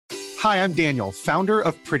Hi, I'm Daniel, founder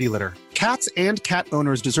of Pretty Litter. Cats and cat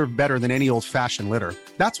owners deserve better than any old-fashioned litter.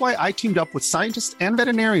 That's why I teamed up with scientists and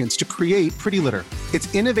veterinarians to create Pretty Litter.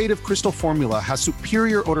 Its innovative crystal formula has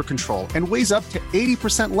superior odor control and weighs up to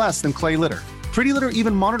 80% less than clay litter. Pretty Litter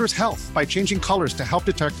even monitors health by changing colors to help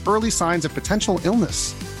detect early signs of potential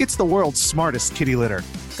illness. It's the world's smartest kitty litter.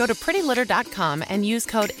 Go to prettylitter.com and use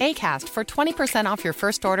code ACAST for 20% off your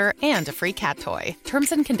first order and a free cat toy.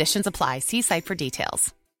 Terms and conditions apply. See site for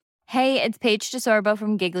details. Hey, it's Paige DeSorbo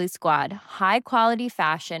from Giggly Squad. High quality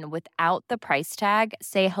fashion without the price tag.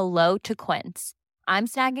 Say hello to Quince. I'm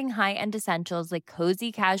snagging high-end essentials like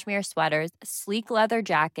cozy cashmere sweaters, sleek leather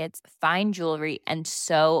jackets, fine jewelry, and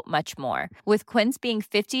so much more. With Quince being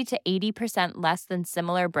 50 to 80% less than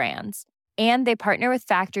similar brands. And they partner with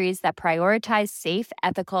factories that prioritize safe,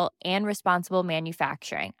 ethical, and responsible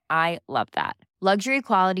manufacturing. I love that. Luxury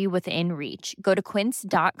quality within reach. Go to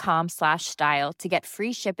quince.com/style to get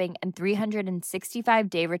free shipping and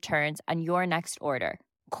 365-day returns on your next order.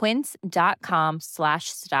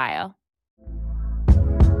 Quince.com/style.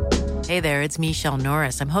 Hey there, it's Michelle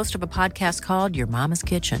Norris. I'm host of a podcast called Your Mama's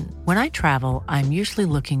Kitchen. When I travel, I'm usually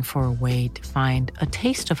looking for a way to find a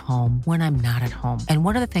taste of home when I'm not at home. And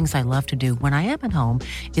one of the things I love to do when I am at home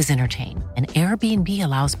is entertain. And Airbnb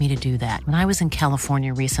allows me to do that. When I was in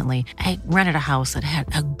California recently, I rented a house that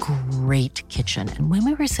had a great kitchen. And when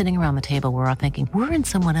we were sitting around the table, we were all thinking, we're in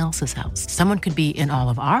someone else's house. Someone could be in all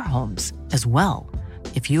of our homes as well.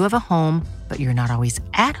 If you have a home, but you're not always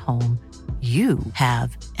at home, you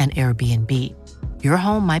have an Airbnb. Your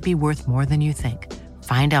home might be worth more than you think.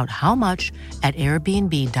 Find out how much at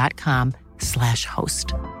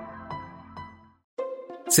airbnb.com/host.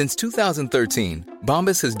 Since 2013,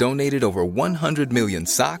 Bombas has donated over 100 million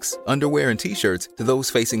socks, underwear, and T-shirts to those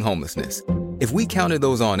facing homelessness. If we counted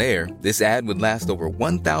those on air, this ad would last over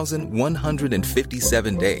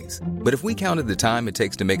 1,157 days. But if we counted the time it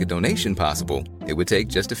takes to make a donation possible, it would take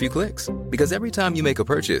just a few clicks. Because every time you make a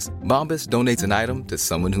purchase, Bombas donates an item to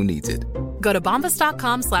someone who needs it. Go to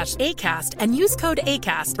bombas.com/ACAST and use code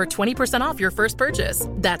ACAST for 20% off your first purchase.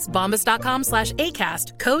 That's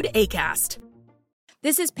bombas.com/ACAST, code ACAST.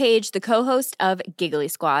 This is Paige, the co-host of Giggly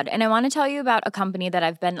Squad, and I want to tell you about a company that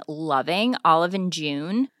I've been loving, Olive &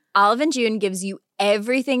 June. Olive & June gives you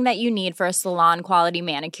everything that you need for a salon-quality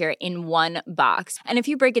manicure in one box. And if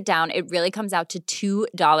you break it down, it really comes out to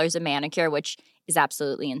 $2 a manicure, which is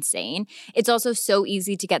absolutely insane. It's also so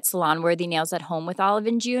easy to get salon-worthy nails at home with Olive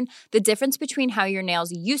 & June. The difference between how your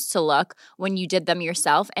nails used to look when you did them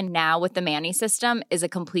yourself and now with the Mani system is a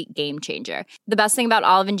complete game changer. The best thing about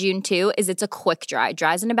Olive & June, too, is it's a quick dry.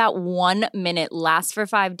 Dries in about 1 minute, lasts for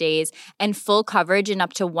 5 days, and full coverage in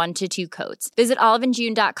up to 1 to 2 coats. Visit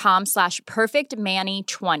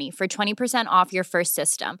oliveandjune.com/perfectmani20 for 20% off your first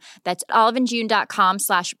system. That's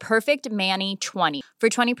oliveandjune.com/perfectmani20 for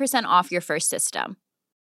 20% off your first system.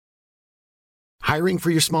 Hiring for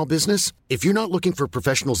your small business? If you're not looking for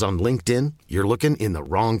professionals on LinkedIn, you're looking in the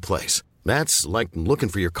wrong place. That's like looking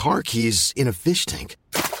for your car keys in a fish tank.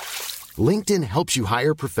 LinkedIn helps you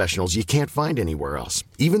hire professionals you can't find anywhere else,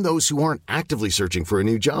 even those who aren't actively searching for a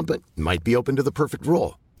new job but might be open to the perfect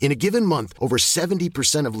role. In a given month, over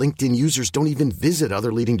 70% of LinkedIn users don't even visit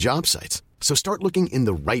other leading job sites. So start looking in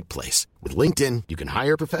the right place. With LinkedIn, you can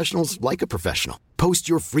hire professionals like a professional. Post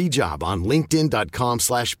your free job on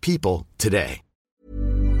linkedin.com/people today.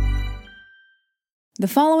 The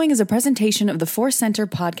following is a presentation of the Force Center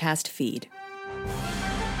podcast feed.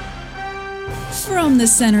 From the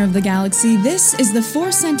center of the galaxy, this is the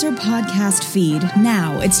Force Center podcast feed.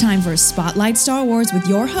 Now it's time for Spotlight Star Wars with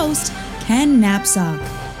your host, Ken Napzok.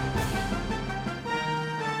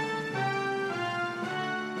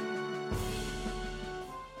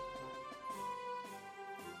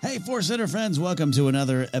 Hey, Force Center friends, welcome to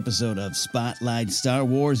another episode of Spotlight Star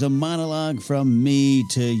Wars, a monologue from me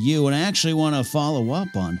to you. And I actually want to follow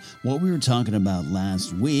up on what we were talking about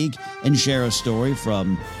last week and share a story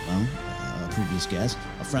from, well, a previous guest,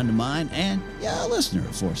 a friend of mine, and, yeah, a listener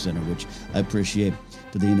of Force Center, which I appreciate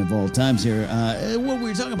to the end of all times here. What we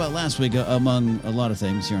were talking about last week, among a lot of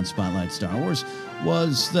things here on Spotlight Star Wars,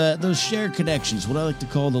 was those shared connections, what I like to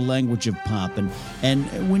call the language of pop. And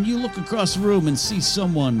when you look across the room and see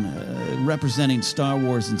someone representing Star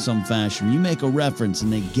Wars in some fashion, you make a reference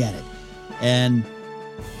and they get it. And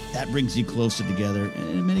that brings you closer together, and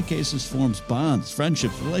in many cases forms bonds,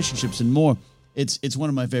 friendships, relationships, and more. It's one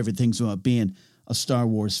of my favorite things about being a Star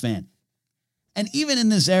Wars fan. And even in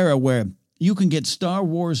this era where you can get Star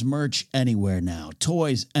Wars merch anywhere now,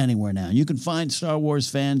 toys anywhere now. You can find Star Wars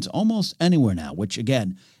fans almost anywhere now, which,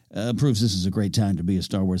 again, proves this is a great time to be a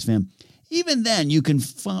Star Wars fan. even then, you can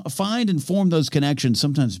find and form those connections,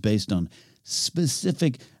 sometimes based on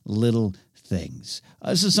specific little things.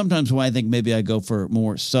 This is sometimes why I think maybe I go for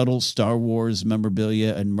more subtle Star Wars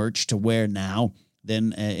memorabilia and merch to wear now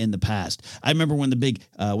than in the past. I remember when the big,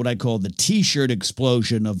 what I call the T-shirt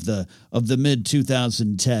explosion of the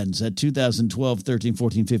mid-2010s, that 2012, 13,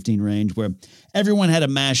 14, 15 range, where everyone had a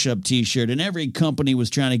mashup T-shirt, and every company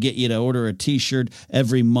was trying to get you to order a T-shirt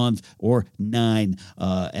every month or 9.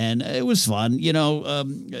 And it was fun. You know,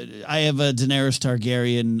 I have a Daenerys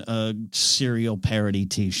Targaryen serial parody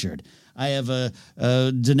T-shirt. I have a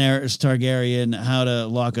Daenerys Targaryen How to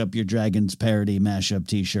Lock Up Your Dragons parody mashup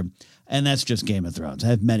T-shirt. And that's just Game of Thrones. I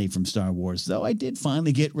have many from Star Wars, though I did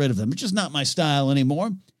finally get rid of them. It's just not my style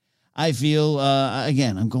anymore. I feel,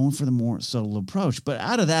 again, I'm going for the more subtle approach. But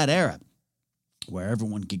out of that era, where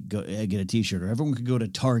everyone could go get a T-shirt, or everyone could go to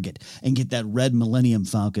Target and get that red Millennium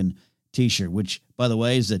Falcon T-shirt, which, by the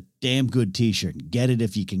way, is a damn good T-shirt. Get it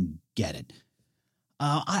if you can get it.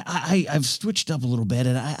 I've switched up a little bit,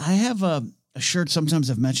 and I have a shirt. Sometimes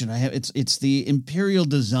I've mentioned it's the Imperial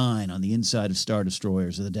design on the inside of Star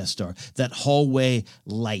Destroyers or the Death Star. That hallway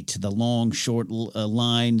light, the long short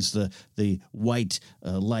lines, the white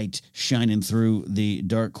light shining through the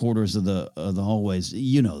dark corridors of the hallways.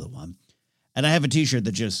 You know the one. And I have a T-shirt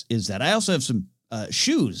that just is that. I also have some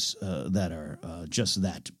shoes that are just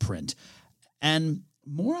that print, and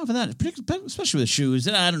more of that, especially with shoes.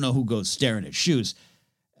 And I don't know who goes staring at shoes.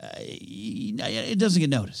 It doesn't get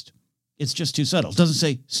noticed. It's just too subtle. It doesn't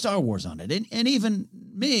say Star Wars on it. And even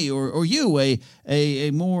me or you,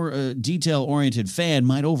 a more detail-oriented fan,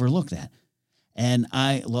 might overlook that. And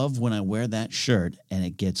I love when I wear that shirt and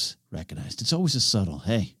it gets recognized. It's always a subtle,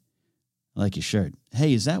 hey, I like your shirt.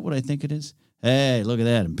 Hey, is that what I think it is? Hey, look at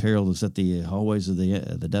that. Imperial is at the hallways of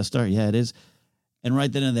the Death Star. Yeah, it is. And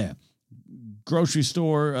right then and there, grocery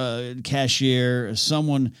store, cashier,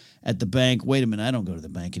 someone at the bank. Wait a minute, I don't go to the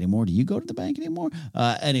bank anymore. Do you go to the bank anymore?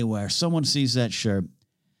 Anywhere, someone sees that shirt,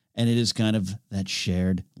 and it is kind of that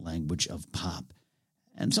shared language of pop.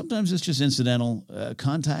 And sometimes it's just incidental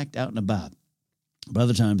contact out and about. But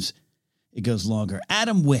other times it goes longer.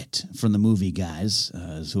 Adam Witt from the Movie Guys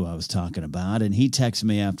is who I was talking about, and he texted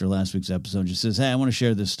me after last week's episode and just says, hey, I want to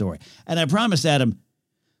share this story. And I promised Adam,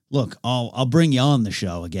 look, I'll bring you on the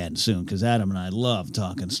show again soon, because Adam and I love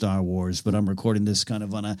talking Star Wars, but I'm recording this kind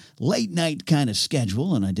of on a late night kind of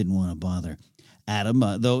schedule, and I didn't want to bother Adam,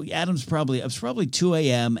 though it's probably 2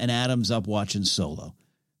 a.m., and Adam's up watching Solo,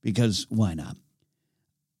 because why not?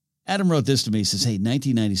 Adam wrote this to me. He says, hey,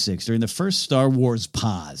 1996, during the first Star Wars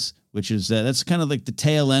pause, which is, that's kind of like the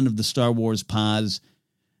tail end of the Star Wars pause,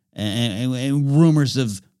 and rumors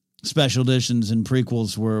of special editions and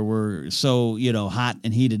prequels were so, hot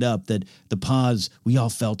and heated up that the pause, we all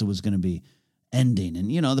felt it was going to be ending. And,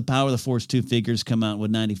 the Power of the Force 2 figures come out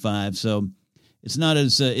with 95. So it's not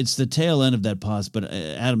as, it's the tail end of that pause, but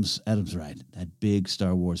Adam's right. That big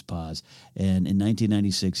Star Wars pause. And in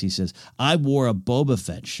 1996, he says, I wore a Boba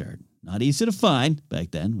Fett shirt. Not easy to find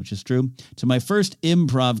back then, which is true, to my first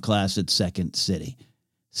improv class at Second City.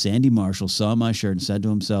 Sandy Marshall saw my shirt and said to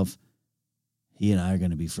himself, he and I are going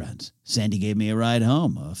to be friends. Sandy gave me a ride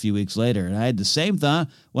home a few weeks later, and I had the same thought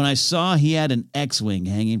when I saw he had an X-Wing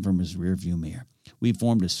hanging from his rearview mirror. We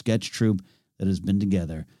formed a sketch troupe that has been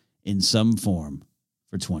together in some form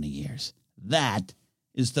for 20 years. That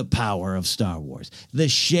is the power of Star Wars, the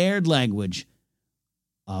shared language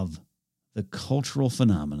of the cultural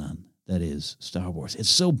phenomenon that is Star Wars. It's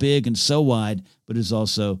so big and so wide, but it's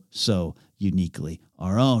also so uniquely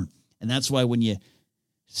our own. And that's why when you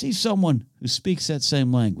see someone who speaks that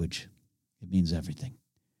same language, it means everything.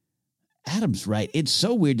 Adam's right. It's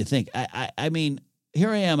so weird to think. I mean, here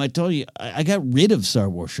I am. I told you, I got rid of Star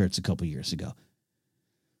Wars shirts a couple years ago.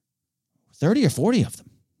 30 or 40 of them.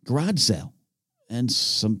 Garage sale. And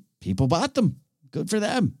some people bought them. Good for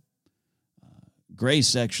them.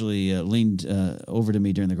 Grace actually leaned over to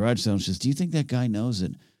me during the garage sale and says, do you think that guy knows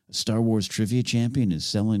that a Star Wars trivia champion is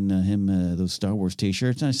selling him those Star Wars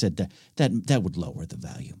T-shirts? And I said that would lower the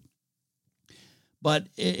value. But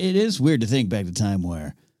it is weird to think back to a time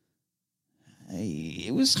where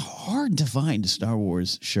it was hard to find a Star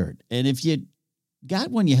Wars shirt. And if you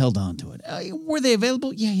got one, you held on to it. Were they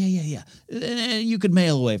available? Yeah. You could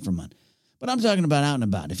mail away from one. But I'm talking about out and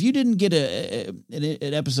about. If you didn't get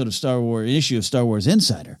an episode of Star Wars, an issue of Star Wars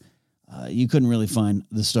Insider, you couldn't really find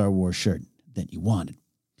the Star Wars shirt that you wanted.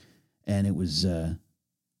 And it was a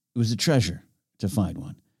treasure to find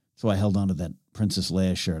one. So I held on to that Princess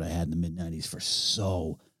Leia shirt I had in the mid-'90s for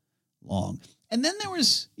so long. And then there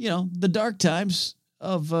was, the dark times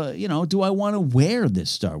of, do I want to wear this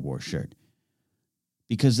Star Wars shirt?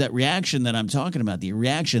 because that reaction that I'm talking about, the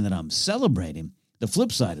reaction that I'm celebrating, the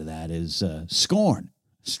flip side of that is scorn.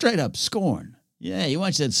 Straight up scorn. Yeah, you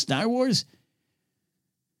watch that Star Wars?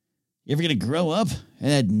 You ever going to grow up?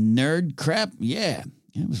 That nerd crap? Yeah,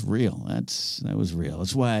 it was real. That was real.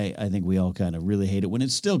 That's why I think we all kind of really hate it when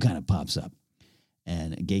it still kind of pops up.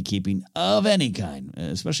 And gatekeeping of any kind,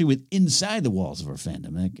 especially with inside the walls of our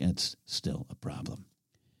fandom, that's still a problem.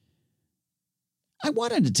 I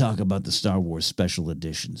wanted to talk about the Star Wars special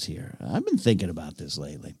editions here. I've been thinking about this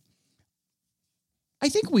lately. I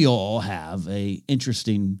think we all have a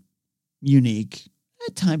interesting, unique,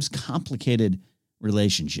 at times complicated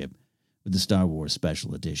relationship with the Star Wars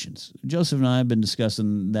special editions. Joseph and I have been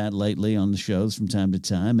discussing that lately on the shows from time to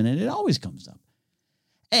time, and it always comes up.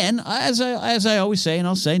 And as I always say, and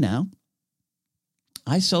I'll say now,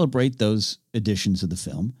 I celebrate those editions of the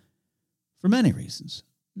film for many reasons.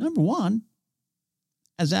 Number one,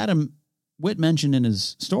 as Adam Witt mentioned in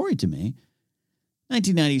his story to me,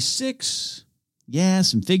 1996, yeah,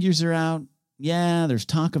 some figures are out. Yeah, there's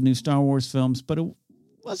talk of new Star Wars films, but it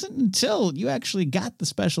wasn't until you actually got the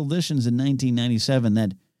special editions in 1997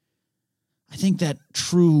 that I think that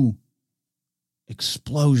true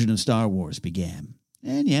explosion of Star Wars began.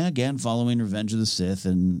 And yeah, again, following Revenge of the Sith,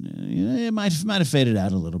 and it might have faded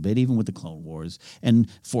out a little bit, even with the Clone Wars and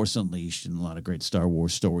Force Unleashed and a lot of great Star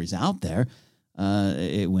Wars stories out there.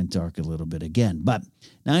 It went dark a little bit again. But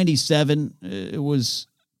 97, it was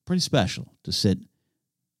pretty special to sit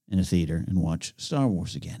in a theater and watch Star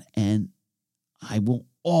Wars again. And I will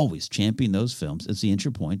always champion those films as the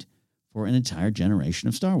entry point for an entire generation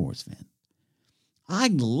of Star Wars fans. I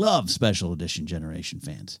love special edition generation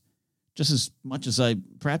fans. Just as much as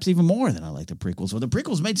perhaps even more than I like the prequels. Well, the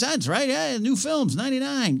prequels made sense, right? Yeah, new films,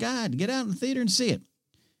 99. God, get out in the theater and see it.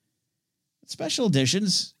 Special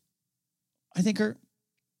editions, I think, are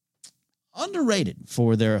underrated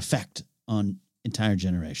for their effect on entire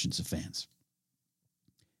generations of fans.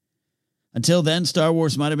 Until then, Star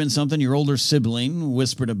Wars might have been something your older sibling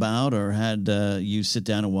whispered about or had you sit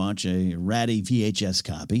down and watch a ratty VHS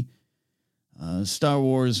copy. Star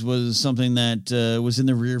Wars was something that was in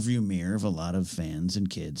the rearview mirror of a lot of fans and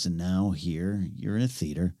kids, and now here you're in a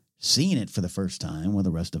theater seeing it for the first time, while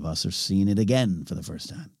the rest of us are seeing it again for the first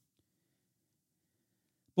time.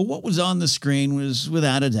 But what was on the screen was,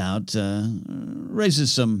 without a doubt,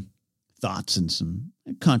 raises some thoughts and some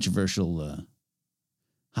controversial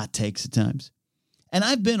hot takes at times. And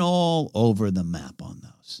I've been all over the map on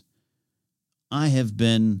those. I have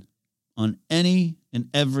been on any and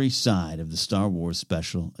every side of the Star Wars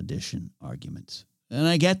special edition arguments. And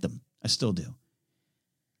I get them. I still do.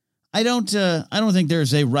 I don't think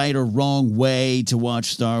there's a right or wrong way to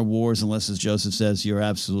watch Star Wars unless, as Joseph says, you're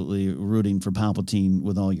absolutely rooting for Palpatine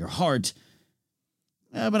with all your heart.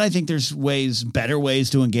 But I think there's better ways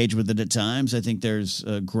to engage with it at times. I think there's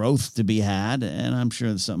growth to be had, and I'm sure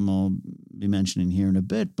that's something I'll be mentioning here in a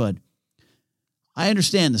bit, but I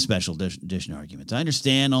understand the special edition arguments. I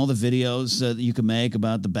understand all the videos that you can make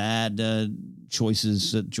about the bad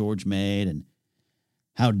choices that George made and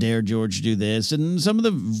how dare George do this, and some of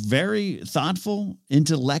the very thoughtful,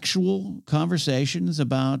 intellectual conversations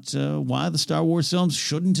about why the Star Wars films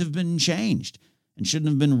shouldn't have been changed and shouldn't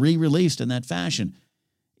have been re-released in that fashion,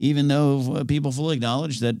 even though people fully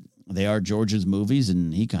acknowledge that they are George's movies,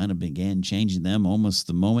 and he kind of began changing them almost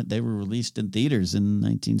the moment they were released in theaters in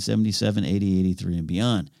 1977, 80, 83, and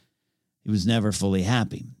beyond. He was never fully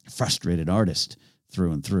happy, frustrated artist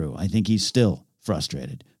through and through. I think he's still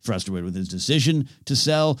frustrated with his decision to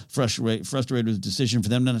sell, frustrated with his decision for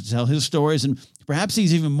them not to tell his stories, and perhaps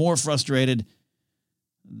he's even more frustrated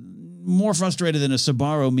than a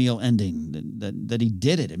Sbarro meal ending, that he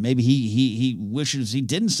did it, and maybe he wishes he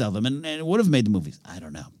didn't sell them, and it would have made the movies. I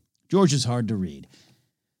don't know. George is hard to read.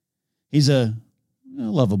 He's a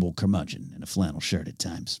lovable curmudgeon in a flannel shirt at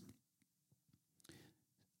times.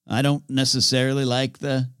 I don't necessarily like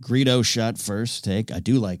the Greedo shot first take. I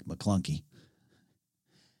do like McClunky.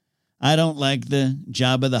 I don't like the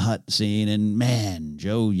Jabba the Hutt scene, and man,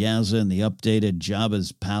 Joe Yazza and the updated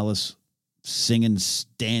Jabba's Palace singing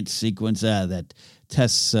dance sequence that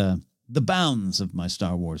tests the bounds of my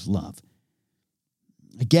Star Wars love.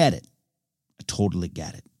 I get it. I totally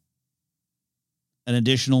get it. An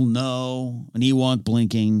additional no, an Ewok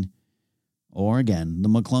blinking, or again, the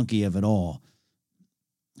McClunky of it all.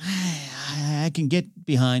 I can get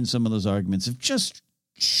behind some of those arguments of just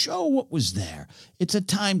show what was there. It's a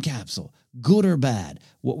time capsule, good or bad,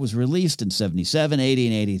 what was released in 77, 80,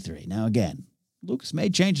 and 83. Now again, Lucas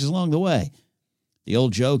made changes along the way. The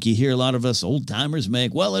old joke you hear a lot of us old-timers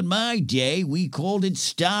make, well, in my day, we called it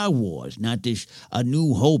Star Wars, not this A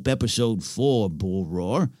New Hope Episode 4 bull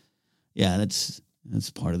roar. Yeah, that's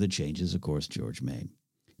part of the changes, of course, George made.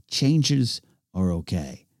 Changes are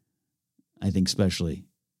okay, I think, especially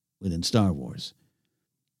within Star Wars.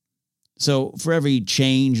 So for every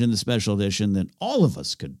change in the special edition that all of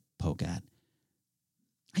us could poke at,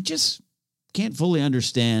 I just can't fully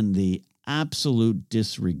understand the absolute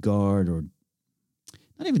disregard, or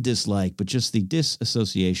not even dislike, but just the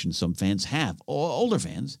disassociation some fans have, older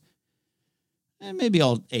fans, and maybe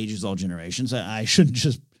all ages, all generations. I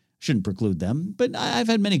shouldn't preclude them, but I've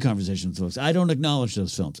had many conversations with folks. I don't acknowledge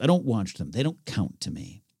those films. I don't watch them. They don't count to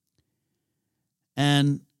me.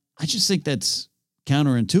 And I just think that's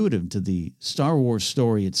counterintuitive to the Star Wars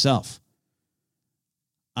story itself.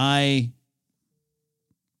 I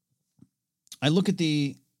look at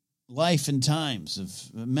the life and times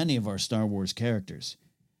of many of our Star Wars characters.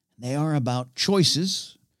 They are about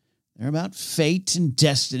choices. They're about fate and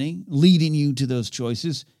destiny, leading you to those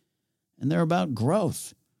choices. And they're about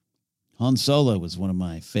growth. Han Solo was one of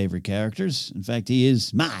my favorite characters. In fact, he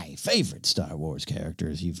is my favorite Star Wars character,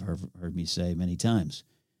 as you've heard me say many times.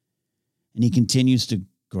 And he continues to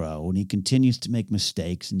grow, and he continues to make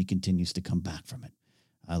mistakes, and he continues to come back from it.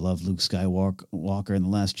 I love Luke Skywalker in The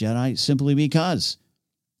Last Jedi simply because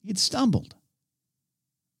he'd stumbled.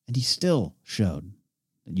 And he still showed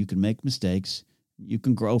that you can make mistakes, you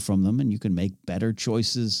can grow from them, and you can make better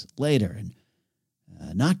choices later. And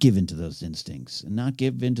not give in to those instincts, and not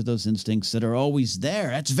give in to those instincts that are always there.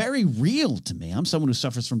 That's very real to me. I'm someone who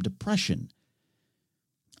suffers from depression.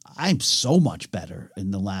 I'm so much better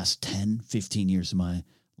in the last 10, 15 years of my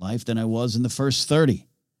life than I was in the first 30.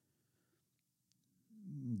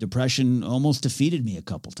 Depression almost defeated me a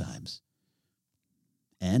couple times.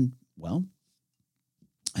 And, well,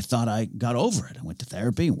 I thought I got over it. I went to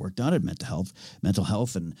therapy and worked on it. Mental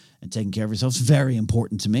health and taking care of yourself is very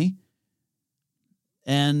important to me.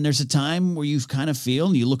 And there's a time where you kind of feel,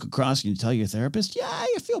 and you look across and you tell your therapist, yeah,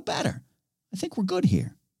 I feel better. I think we're good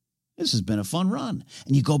here. This has been a fun run.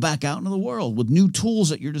 And you go back out into the world with new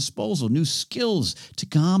tools at your disposal, new skills to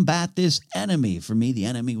combat this enemy. For me, the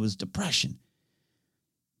enemy was depression.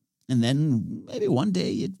 And then maybe one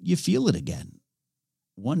day you feel it again.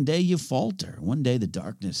 One day you falter. One day the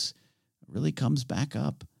darkness really comes back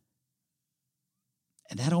up.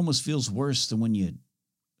 And that almost feels worse than when you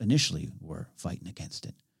initially were fighting against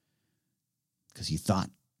it, because you thought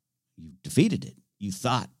you defeated it. You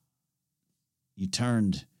thought you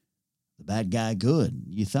turned the bad guy good.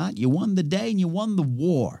 You thought you won the day and you won the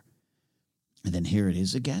war. And then here it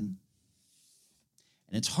is again.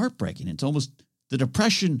 And it's heartbreaking. It's almost the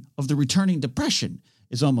depression of the returning depression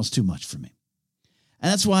is almost too much for me.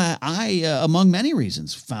 And that's why I, among many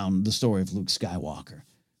reasons, found the story of Luke Skywalker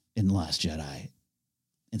in The Last Jedi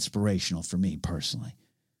inspirational for me personally.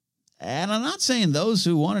 And I'm not saying those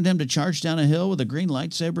who wanted him to charge down a hill with a green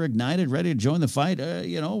lightsaber ignited, ready to join the fight,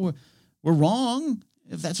 were wrong.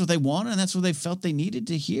 If that's what they wanted and that's what they felt they needed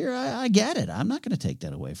to hear, I get it. I'm not going to take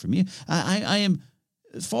that away from you. I am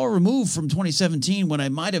far removed from 2017 when I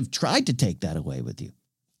might have tried to take that away with you.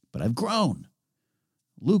 But I've grown.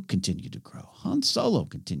 Luke continued to grow. Han Solo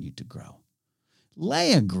continued to grow.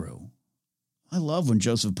 Leia grew. I love when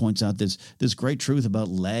Joseph points out this great truth about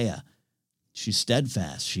Leia. She's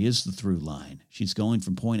steadfast. She is the through line. She's going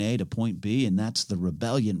from point A to point B, and that's the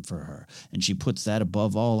rebellion for her. And she puts that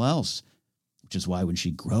above all else, which is why when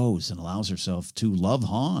she grows and allows herself to love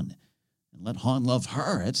Han and let Han love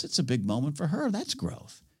her, it's a big moment for her. That's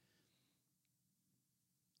growth.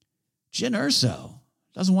 Jyn Erso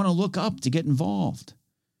doesn't want to look up to get involved.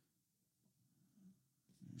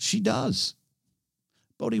 She does.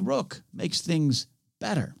 Bodhi Rook makes things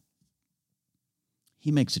better.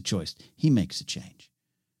 He makes a choice. He makes a change.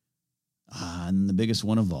 And the biggest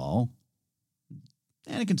one of all,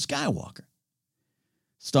 Anakin Skywalker.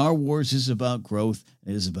 Star Wars is about growth.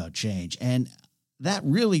 It is about change. And that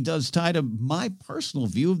really does tie to my personal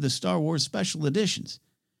view of the Star Wars special editions.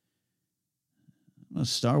 I'm a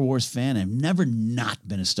Star Wars fan. I've never not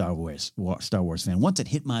been a Star Wars fan. Once it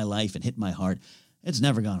hit my life and hit my heart, it's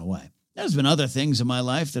never gone away. There's been other things in my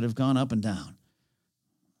life that have gone up and down.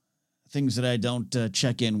 Things that I don't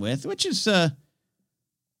check in with, which is, which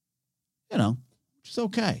is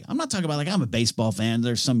okay. I'm not talking about I'm a baseball fan.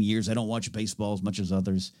 There's some years I don't watch baseball as much as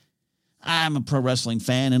others. I'm a pro wrestling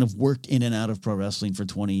fan and have worked in and out of pro wrestling for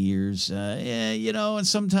 20 years. And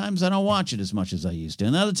sometimes I don't watch it as much as I used to.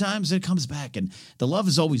 And other times it comes back and the love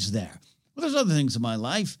is always there. But there's other things in my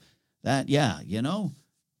life that,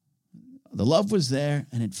 the love was there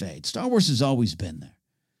and it fades. Star Wars has always been there.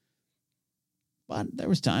 But there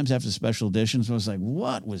was times after the special editions where I was like,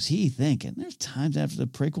 what was he thinking? There's times after the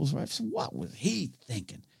prequels where I said, what was he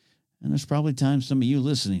thinking? And there's probably times some of you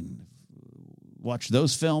listening watch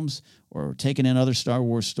those films or taking in other Star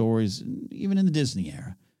Wars stories, even in the Disney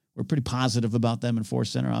era. We're pretty positive about them in Force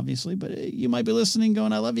Center, obviously, but you might be listening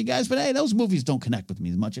going, I love you guys, but hey, those movies don't connect with me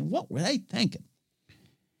as much. And what were they thinking?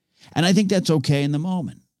 And I think that's okay in the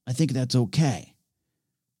moment. I think that's okay.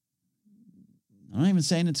 I'm not even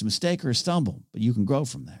saying it's a mistake or a stumble, but you can grow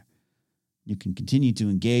from there. You can continue to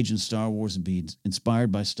engage in Star Wars and be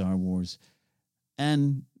inspired by Star Wars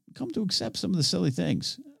and come to accept some of the silly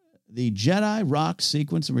things. The Jedi rock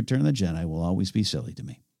sequence in Return of the Jedi will always be silly to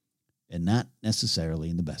me, and not necessarily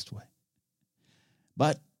in the best way.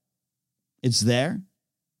 But it's there,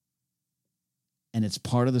 and it's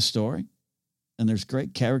part of the story, and there's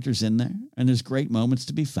great characters in there, and there's great moments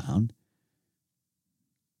to be found.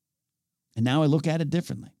 And now I look at it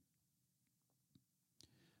differently.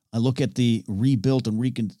 I look at the rebuilt and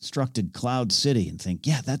reconstructed Cloud City and think,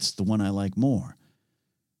 yeah, that's the one I like more.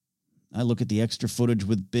 I look at the extra footage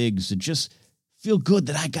with Biggs and just feel good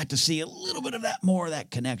that I got to see a little bit of that, more of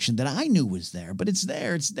that connection that I knew was there. But it's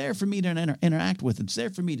there. It's there for me to interact with. It's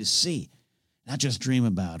there for me to see, not just dream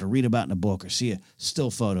about or read about in a book or see a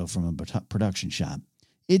still photo from a production shop.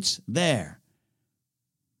 It's there.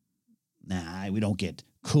 Nah, we don't get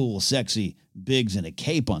cool, sexy Biggs in a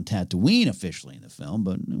cape on Tatooine officially in the film,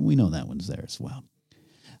 but we know that one's there as well.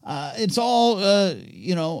 It's all,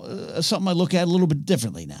 something I look at a little bit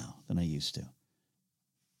differently now than I used to.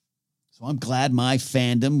 So I'm glad my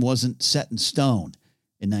fandom wasn't set in stone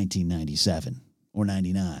in 1997 or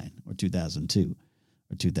 99 or 2002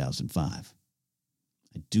 or 2005.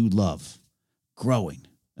 I do love growing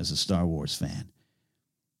as a Star Wars fan.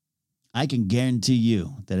 I can guarantee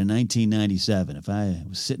you that in 1997, if I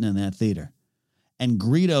was sitting in that theater and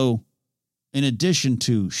Greedo, in addition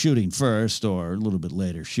to shooting first or a little bit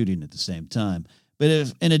later, shooting at the same time, but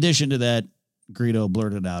if in addition to that, Greedo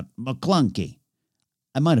blurted out, McClunky,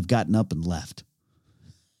 I might have gotten up and left.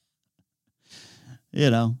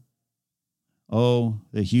 Oh,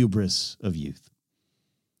 the hubris of youth.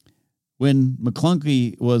 When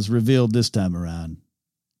McClunky was revealed this time around,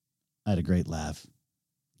 I had a great laugh.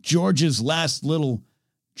 George's last little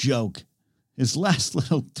joke, his last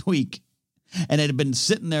little tweak, and it had been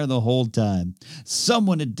sitting there the whole time.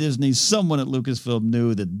 Someone at Disney, someone at Lucasfilm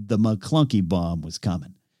knew that the McClunky bomb was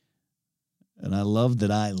coming. And I loved it.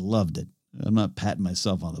 I'm not patting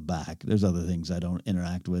myself on the back. There's other things I don't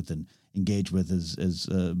interact with and engage with as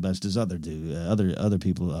best as other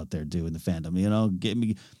people out there do in the fandom. Get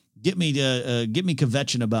me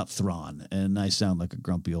kvetching about Thrawn, and I sound like a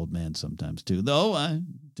grumpy old man sometimes too, though I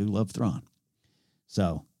do love Thrawn.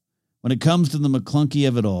 So when it comes to the McClunky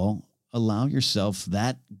of it all, allow yourself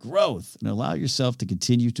that growth and allow yourself to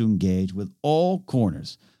continue to engage with all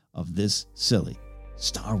corners of this silly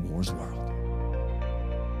Star Wars world.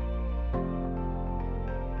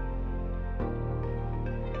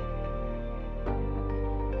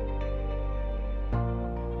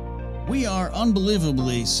 We are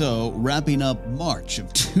unbelievably so wrapping up March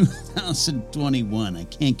of 2021. I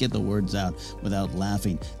can't get the words out without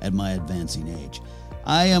laughing at my advancing age.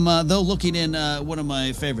 I am, though, looking in one of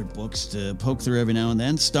my favorite books to poke through every now and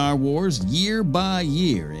then, Star Wars Year by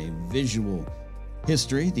Year, a visual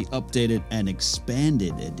history, the updated and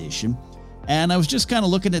expanded edition. And I was just kind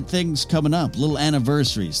of looking at things coming up, little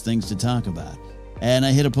anniversaries, things to talk about. And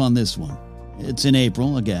I hit upon this one. It's in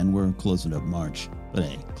April. Again, we're closing up March. But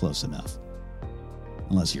hey, close enough.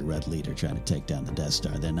 Unless you're Red Leader trying to take down the Death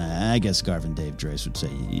Star, then I guess Garvin Dave Drace would say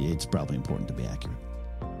it's probably important to be accurate.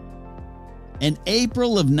 In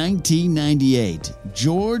April of 1998,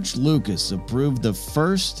 George Lucas approved the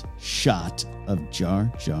first shot of Jar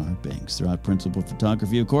Jar Binks. Throughout principal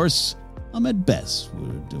photography, of course, Ahmed Best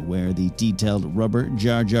would wear the detailed rubber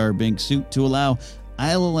Jar Jar Binks suit to allow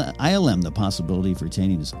ILM the possibility of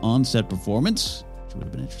retaining his on-set performance, which would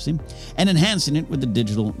have been interesting, and enhancing it with the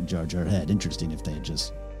digital Jar Jar head. Interesting if they had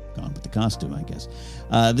just gone with the costume, I guess.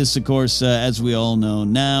 This, of course, as we all know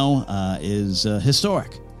now, is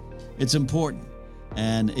historic. It's important,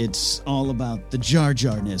 and it's all about the Jar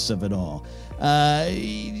Jar-ness of it all.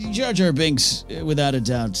 Jar Jar Binks, without a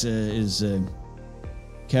doubt, is a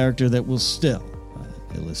character that will still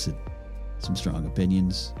elicit some strong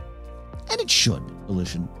opinions, and it should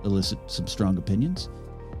elicit some strong opinions.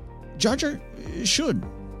 Jar Jar should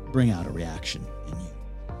bring out a reaction in you.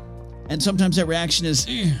 And sometimes that reaction is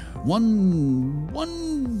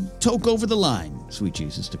one toke over the line, sweet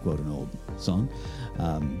Jesus, to quote an old song.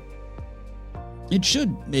 It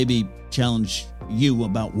should maybe challenge you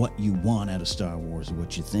about what you want out of Star Wars or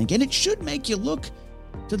what you think. And it should make you look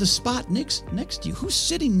to the spot next to you. Who's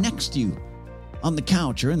sitting next to you on the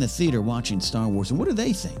couch or in the theater watching Star Wars? And what do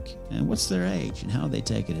they think? And what's their age? And how are they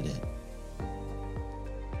taking it in?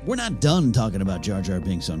 We're not done talking about Jar Jar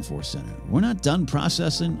Binks on Force Center. We're not done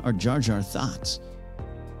processing our Jar Jar thoughts.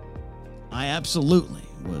 I absolutely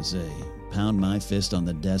was a pound my fist on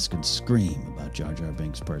the desk and scream about Jar Jar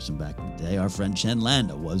Binks' person back in the day. Our friend Chen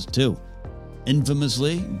Landa was too.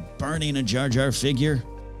 Infamously burning a Jar Jar figure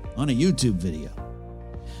on a YouTube video.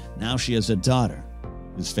 Now she has a daughter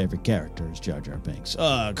whose favorite character is Jar Jar Binks.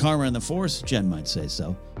 Karma in the Force, Jen might say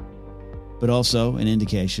so. But also an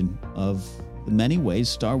indication of the many ways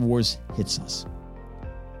Star Wars hits us.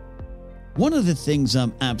 One of the things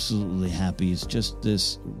I'm absolutely happy is just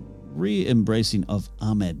this re-embracing of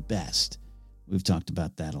Ahmed Best. We've talked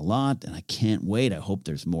about that a lot, and I can't wait. I hope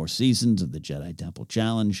there's more seasons of the Jedi Temple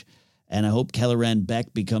Challenge, and I hope Kelleran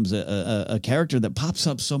Beck becomes a character that pops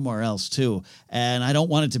up somewhere else, too. And I don't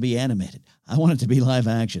want it to be animated. I want it to be live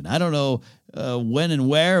action. I don't know when and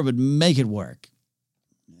where, but make it work.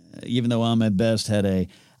 Even though Ahmed Best had a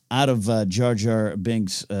out of Jar Jar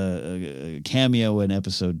Binks cameo in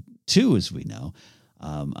episode 2, as we know,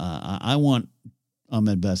 I want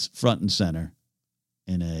Ahmed Best front and center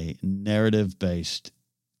in a narrative-based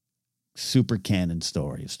super canon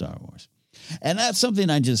story of Star Wars. And that's something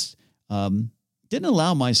I just didn't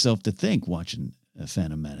allow myself to think watching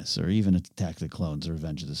Phantom Menace or even Attack of the Clones or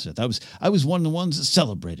Revenge of the Sith. I was one of the ones that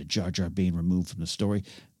celebrated Jar Jar being removed from the story.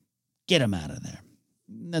 Get him out of there.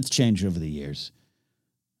 That's changed over the years.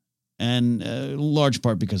 And large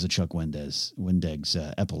part because of Chuck Wendig's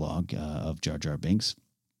epilogue of Jar Jar Binks.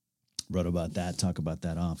 Wrote about that, talk about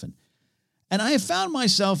that often. And I have found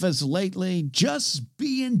myself as lately just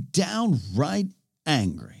being downright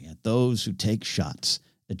angry at those who take shots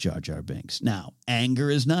at Jar Jar Binks. Now,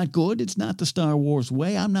 anger is not good. It's not the Star Wars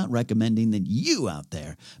way. I'm not recommending that you out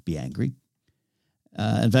there be angry.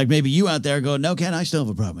 In fact, maybe you out there go, no, Ken, I still have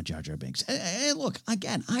a problem with Jar Jar Binks. And look,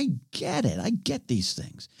 again, I get it. I get these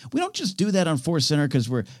things. We don't just do that on Force Center because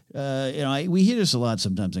we're, we hear this a lot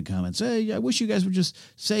sometimes in comments. Hey, I wish you guys would just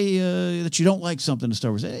say that you don't like something in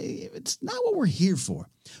Star Wars. Hey, it's not what we're here for.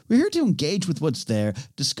 We're here to engage with what's there,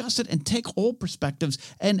 discuss it, and take whole perspectives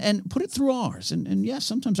and put it through ours. And yes,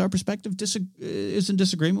 sometimes our perspective is in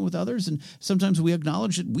disagreement with others, and sometimes we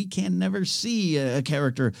acknowledge that we can never see a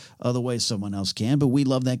character the way someone else can, but we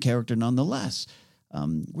love that character nonetheless.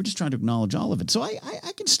 We're just trying to acknowledge all of it. So I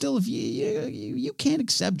can still, if you can't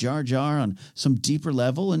accept Jar Jar on some deeper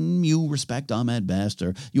level, and you respect Ahmed Best,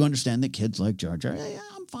 or you understand that kids like Jar Jar,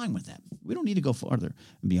 I'm fine with that. We don't need to go farther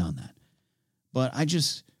and beyond that. But I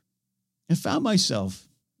found myself,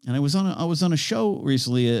 and I was on a show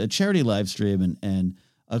recently, a charity live stream, and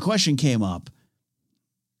a question came up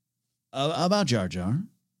about Jar Jar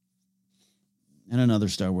and another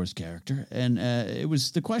Star Wars character, and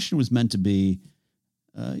the question was meant to be,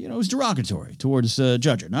 it was derogatory towards Jar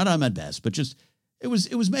Jar, not Ahmed Best, but just it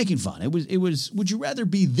was making fun. It was. Would you rather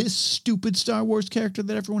be this stupid Star Wars character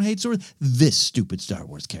that everyone hates, or this stupid Star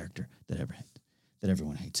Wars character that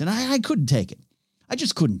everyone hates? And I couldn't take it. I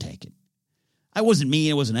just couldn't take it. I wasn't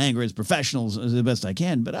mean. I wasn't angry. As professionals, as the best I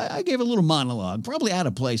can. But I gave a little monologue, probably out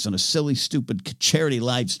of place on a silly, stupid charity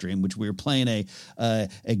live stream, which we were playing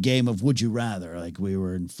a game of Would You Rather, like we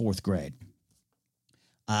were in 4th grade.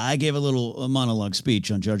 I gave a little monologue speech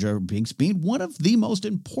on Jar Jar Binks being one of the most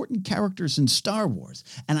important characters in Star Wars.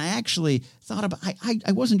 And I actually thought about,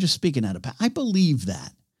 I wasn't just speaking out of passion. I believe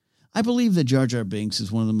that. I believe that Jar Jar Binks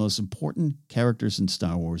is one of the most important characters in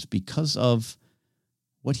Star Wars because of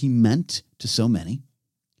what he meant to so many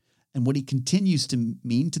and what he continues to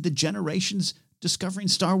mean to the generations discovering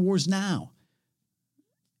Star Wars now.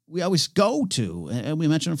 We always go to, and we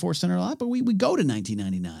mentioned Force Center a lot, but we go to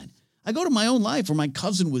 1999. I go to my own life where my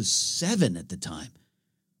cousin was 7 at the time.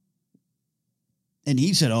 And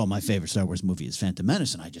he said, my favorite Star Wars movie is Phantom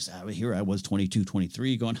Menace. And here I was 22,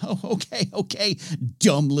 23 going, okay,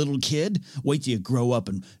 dumb little kid. Wait till you grow up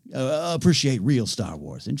and appreciate real Star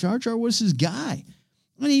Wars. And Jar Jar was his guy.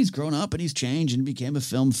 And he's grown up and he's changed and became a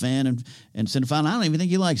film fan and cinephile. I don't even think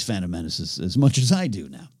he likes Phantom Menace as much as I do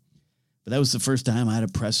now. But that was the first time I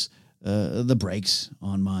had to press the brakes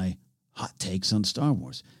on my hot takes on Star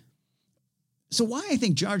Wars. So why I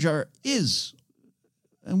think Jar Jar is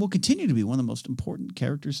and will continue to be one of the most important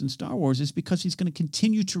characters in Star Wars is because he's going to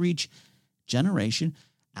continue to reach generation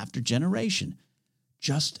after generation,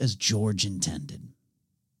 just as George intended.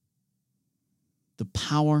 The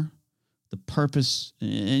power, the purpose, and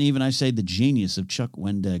even I say the genius of Chuck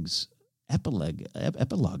Wendig's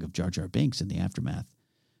epilogue of Jar Jar Binks in the Aftermath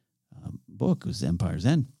book, was Empire's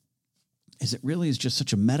End, is it really is just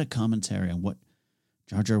such a meta commentary on what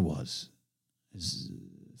Jar Jar was. His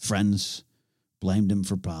friends blamed him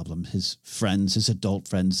for problems. His friends, his adult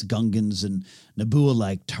friends, Gungans and Naboo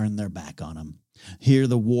alike, turned their back on him. Here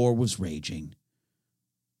the war was raging.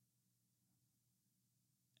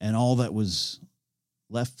 And all that was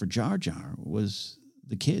left for Jar Jar was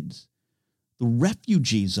the kids, the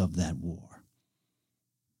refugees of that war.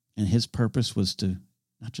 And his purpose was to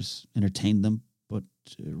not just entertain them, but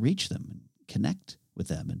to reach them and connect with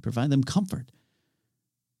them and provide them comfort.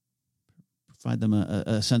 Provide them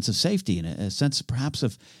a sense of safety and a sense perhaps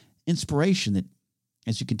of inspiration that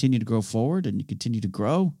as you continue to grow forward and you continue to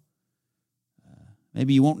grow,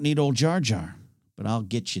 maybe you won't need old Jar Jar, but I'll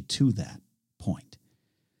get you to that point.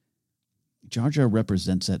 Jar Jar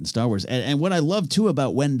represents that in Star Wars. And what I love, too,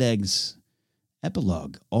 about Wendeg's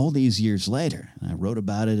epilogue all these years later, and I wrote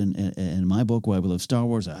about it in my book, Why We Love Star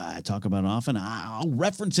Wars. I talk about it often. I'll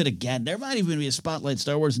reference it again. There might even be a Spotlight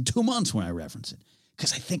Star Wars in 2 months when I reference it,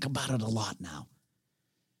 because I think about it a lot now.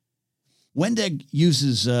 Wendeg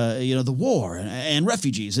uses, the war and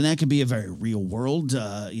refugees, and that can be a very real world,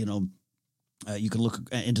 you can look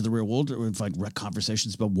into the real world with like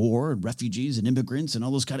conversations about war and refugees and immigrants and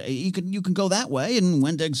all those kind of. You can go that way, and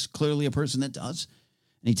Wendeg's clearly a person that does,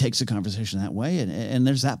 and he takes the conversation that way, and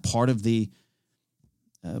there's that part of the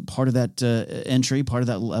entry, part of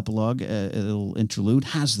that little epilogue, little interlude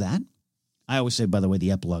has that. I always say, by the way,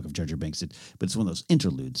 the epilogue of Jar Jar Binks, but it's one of those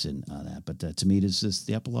interludes in that. But to me, it is just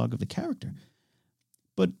the epilogue of the character.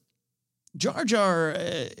 But Jar Jar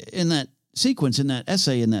in that sequence, in that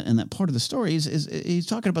essay, in that part of the story, he's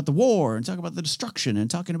talking about the war and talking about the destruction and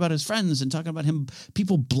talking about his friends and talking about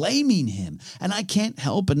people blaming him. And I can't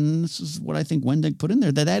help, and this is what I think Wendeg put in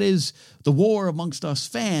there, that is the war amongst us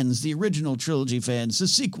fans, the original trilogy fans, the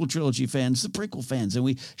sequel trilogy fans, the prequel fans. And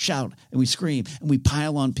we shout and we scream and we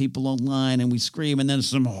pile on people online and we scream. And then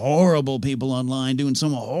some horrible people online doing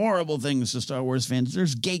some horrible things to Star Wars fans.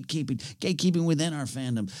 There's gatekeeping within our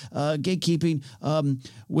fandom, gatekeeping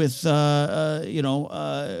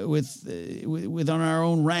within our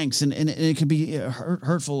own ranks, and it can be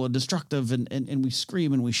hurtful and destructive, and we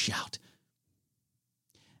scream and we shout.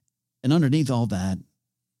 And underneath all that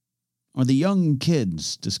are the young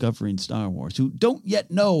kids discovering Star Wars who don't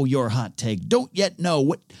yet know your hot take, don't yet know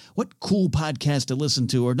what cool podcast to listen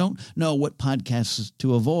to, or don't know what podcasts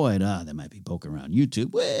to avoid. They might be poking around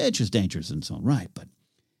YouTube, which is dangerous in its own right, but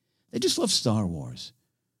they just love Star Wars.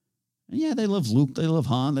 Yeah, they love Luke, they love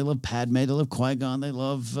Han, they love Padme, they love Qui-Gon, they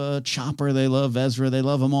love Chopper, they love Ezra, they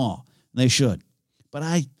love them all. They should. But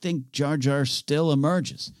I think Jar Jar still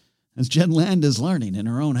emerges, as Jen Land is learning in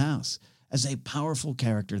her own house, as a powerful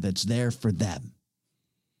character that's there for them.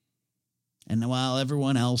 And while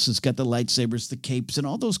everyone else has got the lightsabers, the capes, and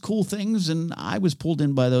all those cool things, and I was pulled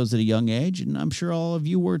in by those at a young age, and I'm sure all of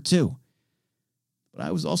you were too. But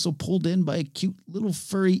I was also pulled in by a cute little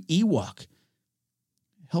furry Ewok,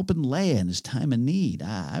 helping Leia in his time of need.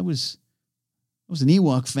 I was an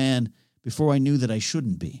Ewok fan before I knew that I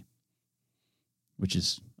shouldn't be, which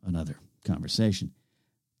is another conversation.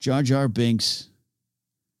 Jar Jar Binks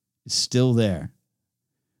is still there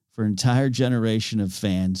for an entire generation of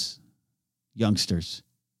fans, youngsters,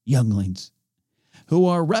 younglings, who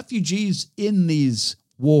are refugees in these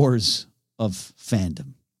wars of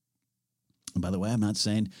fandom. And by the way, I'm not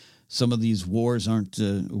saying some of these wars aren't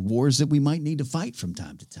wars that we might need to fight from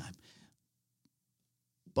time to time.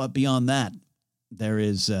 But beyond that,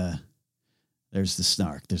 there's the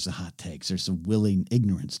snark, there's the hot takes, there's the willing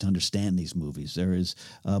ignorance to understand these movies. There is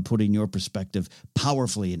putting your perspective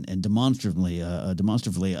powerfully and demonstrably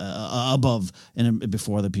above and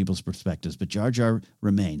before other people's perspectives. But Jar Jar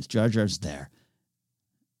remains. Jar Jar's there.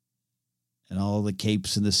 And all the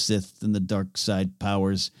capes and the Sith and the dark side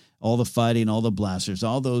powers, all the fighting, all the blasters,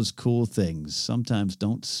 all those cool things sometimes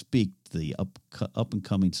don't speak to the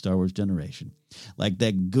up-and-coming Star Wars generation. Like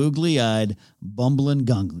that googly-eyed, bumbling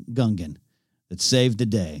Gungan that saved the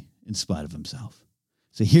day in spite of himself.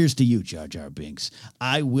 So here's to you, Jar Jar Binks.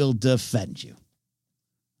 I will defend you.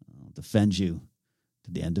 I'll defend you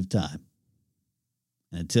to the end of time.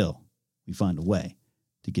 And until we find a way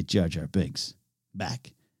to get Jar Jar Binks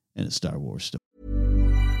back in a Star Wars story.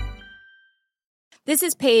 This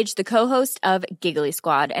is Paige, the co-host of Giggly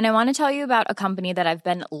Squad, and I want to tell you about a company that I've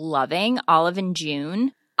been loving, Olive &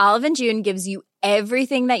 June. Olive & June gives you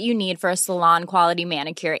everything that you need for a salon-quality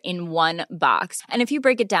manicure in one box. And if you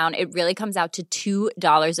break it down, it really comes out to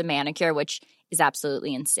 $2 a manicure, which is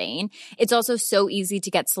absolutely insane. It's also so easy to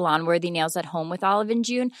get salon-worthy nails at home with Olive &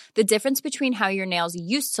 June. The difference between how your nails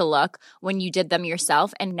used to look when you did them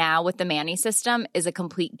yourself and now with the Mani system is a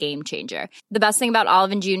complete game changer. The best thing about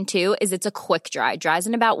Olive & June, too, is it's a quick dry. Dries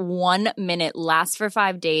in about 1 minute, lasts for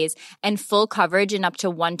 5 days, and full coverage in up to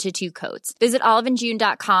 1 to 2 coats. Visit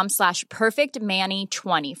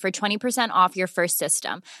oliveandjune.com/perfectmani20 for 20% off your first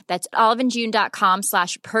system. That's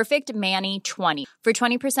oliveandjune.com/perfectmani20 for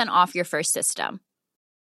 20% off your first system.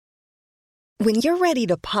 When you're ready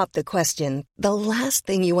to pop the question, the last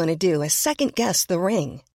thing you want to do is second-guess the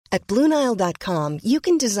ring. At BlueNile.com, you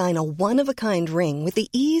can design a one-of-a-kind ring with the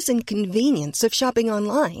ease and convenience of shopping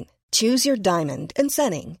online. Choose your diamond and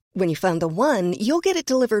setting. When you find the one, you'll get it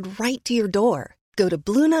delivered right to your door. Go to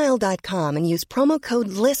BlueNile.com and use promo code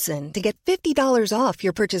LISTEN to get $50 off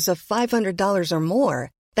your purchase of $500 or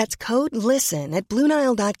more. That's code LISTEN at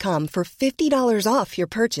BlueNile.com for $50 off your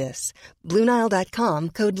purchase. BlueNile.com,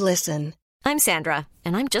 code LISTEN. I'm Sandra,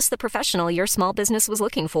 and I'm just the professional your small business was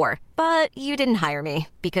looking for. But you didn't hire me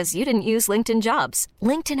because you didn't use LinkedIn Jobs.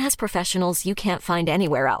 LinkedIn has professionals you can't find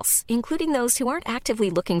anywhere else, including those who aren't actively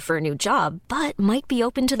looking for a new job, but might be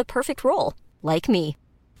open to the perfect role, like me.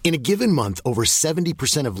 In a given month, over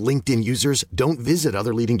 70% of LinkedIn users don't visit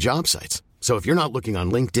other leading job sites. So if you're not looking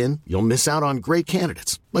on LinkedIn, you'll miss out on great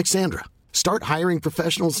candidates like Sandra. Start hiring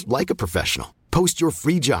professionals like a professional. Post your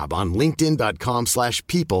free job on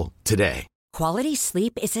linkedin.com/people today. Quality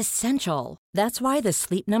sleep is essential. That's why the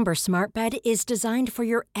Sleep Number Smart Bed is designed for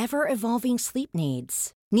your ever-evolving sleep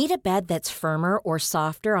needs. Need a bed that's firmer or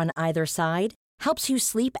softer on either side? Helps you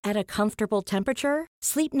sleep at a comfortable temperature?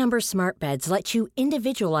 Sleep Number Smart Beds let you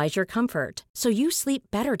individualize your comfort, so you sleep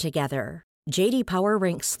better together. J.D. Power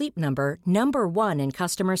ranks Sleep Number number 1 in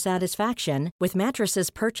customer satisfaction with mattresses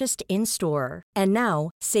purchased in-store. And now,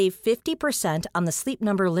 save 50% on the Sleep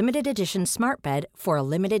Number Limited Edition Smart Bed for a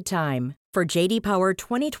limited time. For J.D. Power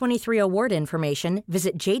 2023 award information,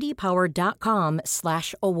 visit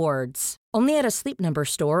jdpower.com/awards. Only at a Sleep Number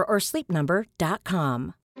store or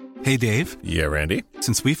sleepnumber.com. Hey, Dave. Yeah, Randy?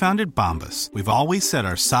 Since we founded Bombas, we've always said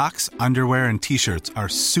our socks, underwear, and T-shirts are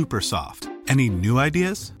super soft. Any new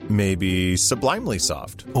ideas? Maybe sublimely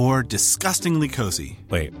soft. Or disgustingly cozy.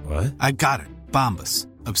 Wait, what? I got it. Bombas.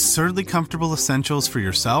 Absurdly comfortable essentials for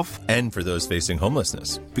yourself and for those facing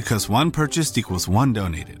homelessness. Because one purchased equals one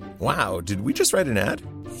donated. Wow, did we just write an ad?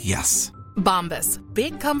 Yes. Bombas.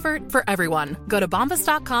 Big comfort for everyone. Go to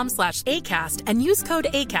bombas.com/ACAST and use code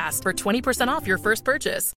ACAST for 20% off your first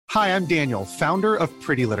purchase. Hi, I'm Daniel, founder of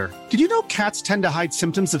Pretty Litter. Did you know cats tend to hide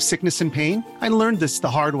symptoms of sickness and pain? I learned this the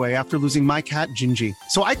hard way after losing my cat, Gingy.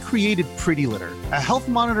 So I created Pretty Litter, a health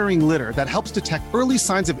monitoring litter that helps detect early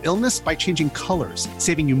signs of illness by changing colors,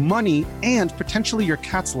 saving you money and potentially your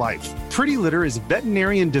cat's life. Pretty Litter is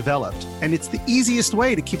veterinarian developed, and it's the easiest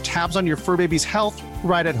way to keep tabs on your fur baby's health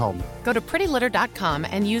right at home. Go to prettylitter.com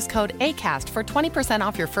and use code ACAST for 20%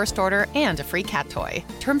 off your first order and a free cat toy.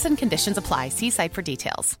 Terms and conditions apply. See site for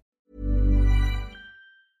details.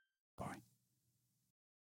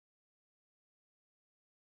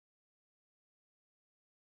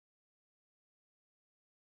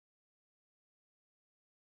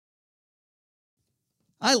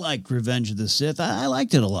 I liked Revenge of the Sith. I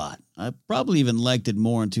liked it a lot. I probably even liked it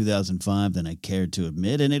more in 2005 than I cared to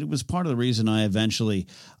admit, and it was part of the reason I eventually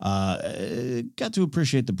got to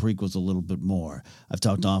appreciate the prequels a little bit more. I've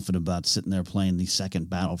talked often about sitting there playing the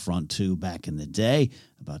second Battlefront 2 back in the day,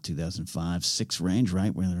 about 2005-6 range,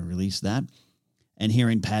 right, when they released that, and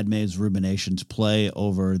hearing Padme's ruminations play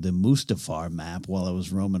over the Mustafar map while I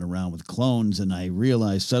was roaming around with clones, and I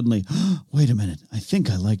realized suddenly, wait a minute, I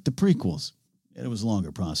think I like the prequels. It was a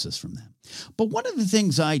longer process from that. But one of the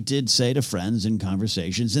things I did say to friends in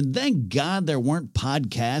conversations, and thank God there weren't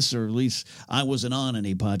podcasts, or at least I wasn't on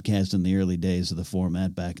any podcast in the early days of the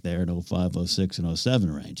format back there in 05, 06, and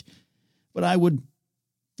 07 range. But I would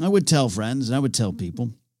tell friends, and I would tell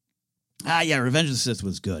people, Revenge of the Sith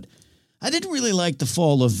was good. I didn't really like the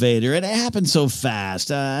fall of Vader. It happened so fast.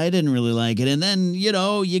 I didn't really like it. And then, you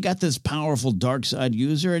got this powerful dark side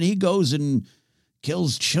user, and he goes and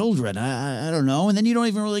kills children. I don't know. And then you don't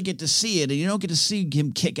even really get to see it. And you don't get to see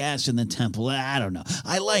him kick ass in the temple. I don't know.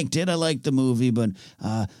 I liked it. I liked the movie. But,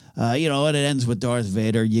 and it ends with Darth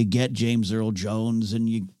Vader. You get James Earl Jones and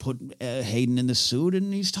you put Hayden in the suit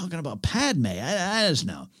and he's talking about Padme. I just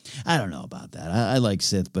know. I don't know about that. I like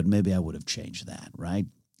Sith, but maybe I would have changed that, right?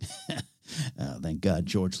 Thank God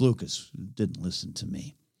George Lucas didn't listen to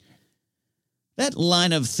me. That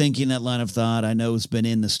line of thinking, that line of thought, I know has been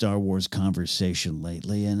in the Star Wars conversation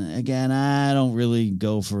lately. And again, I don't really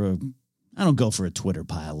go for I don't go for a Twitter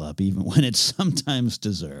pile-up, even when it's sometimes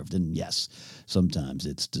deserved. And yes, sometimes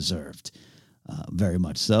it's deserved. Very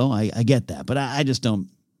much so. I get that. But I just don't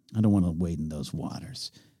want to wade in those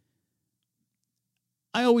waters.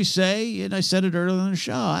 I always say, and I said it earlier in the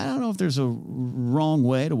show, I don't know if there's a wrong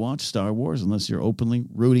way to watch Star Wars unless you're openly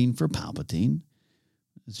rooting for Palpatine.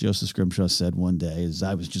 As Joseph Scrimshaw said one day, as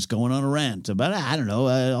I was just going on a rant about, I don't know,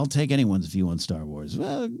 I'll take anyone's view on Star Wars.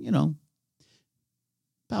 Well,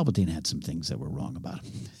 Palpatine had some things that were wrong about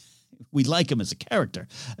him. We like him as a character.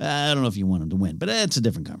 I don't know if you want him to win, but it's a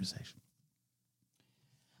different conversation.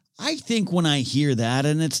 I think when I hear that,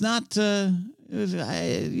 and it's not,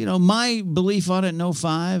 my belief on it in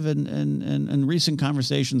 05 and recent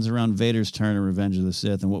conversations around Vader's turn in Revenge of the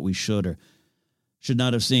Sith and what we should or should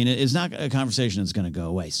not have seen, it is not a conversation that's going to go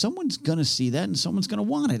away. Someone's going to see that and someone's going to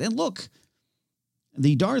want it. And look,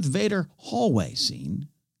 the Darth Vader hallway scene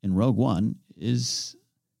in Rogue One is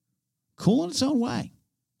cool in its own way.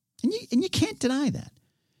 And you can't deny that.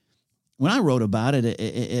 When I wrote about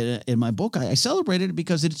it in my book, I celebrated it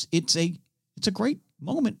because it's a great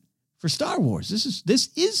moment for Star Wars. This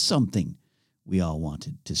is something we all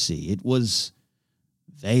wanted to see. It was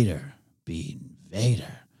Vader being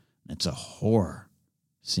Vader. It's a horror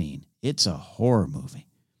scene. It's a horror movie.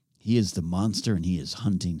 He is the monster, and he is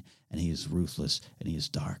hunting, and he is ruthless, and he is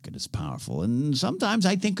dark, and it's powerful. And sometimes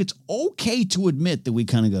I think it's okay to admit that we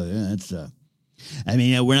kind of go, that's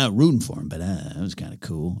we're not rooting for him, but that was kind of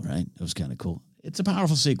cool, right? It was kind of cool. It's a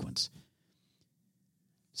powerful sequence.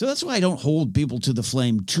 So that's why I don't hold people to the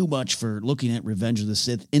flame too much for looking at Revenge of the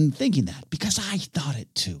Sith and thinking that, because I thought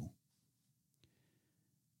it too.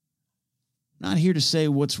 Not here to say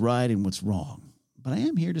what's right and what's wrong, but I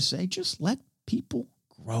am here to say just let people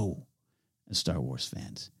grow as Star Wars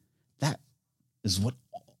fans. That is what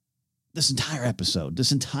this entire episode,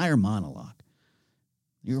 this entire monologue,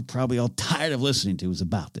 you're probably all tired of listening to, is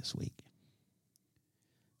about this week.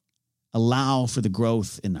 Allow for the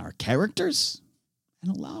growth in our characters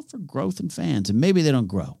and allow for growth in fans. And maybe they don't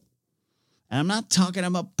grow. And I'm not talking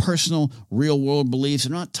about personal real-world beliefs.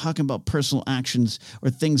 I'm not talking about personal actions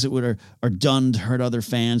or things that are done to hurt other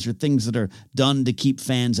fans or things that are done to keep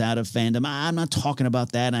fans out of fandom. I'm not talking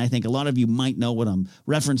about that. And I think a lot of you might know what I'm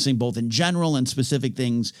referencing, both in general and specific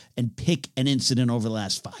things, and pick an incident over the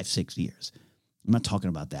last 5-6 years. I'm not talking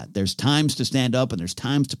about that. There's times to stand up, and there's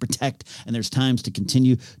times to protect, and there's times to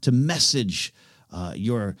continue to message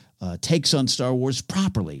your takes on Star Wars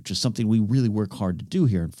properly, which is something we really work hard to do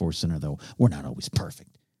here in Force Center, though we're not always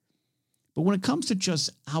perfect. But when it comes to just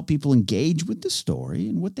how people engage with the story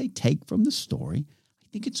and what they take from the story, I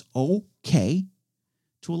think it's okay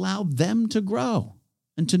to allow them to grow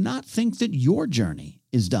and to not think that your journey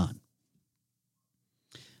is done.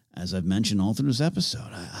 As I've mentioned all through this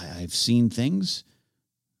episode, I've seen things,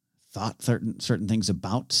 thought certain things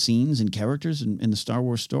about scenes and characters in the Star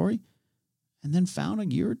Wars story, and then found a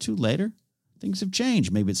year or two later, things have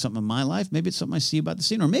changed. Maybe it's something in my life. Maybe it's something I see about the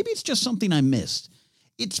scene, or maybe it's just something I missed.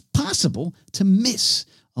 It's possible to miss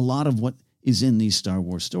a lot of what is in these Star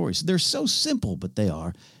Wars stories. They're so simple, but they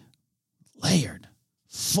are layered,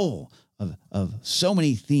 full of so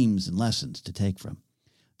many themes and lessons to take from.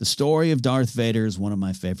 The story of Darth Vader is one of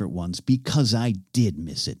my favorite ones because I did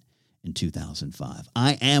miss it in 2005.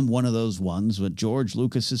 I am one of those ones that George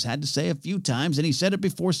Lucas has had to say a few times, and he said it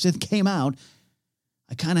before Sith came out.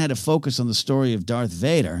 I kind of had to focus on the story of Darth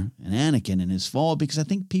Vader and Anakin and his fall because I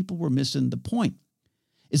think people were missing the point.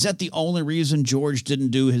 Is that the only reason George didn't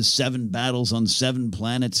do his 7 battles on 7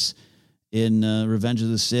 planets in Revenge of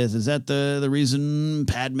the Sith? Is that the reason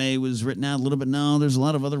Padme was written out a little bit? No, there's a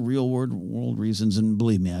lot of other real world reasons, and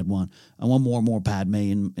believe me, I want more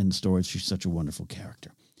Padme in the story. She's such a wonderful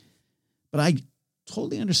character. But I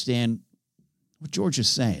totally understand what George is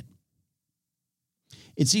saying.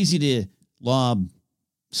 It's easy to lob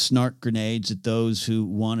snark grenades at those who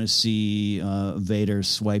want to see Vader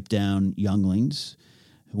swipe down younglings,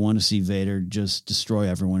 who want to see Vader just destroy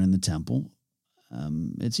everyone in the temple.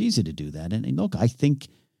 It's easy to do that. And look, I think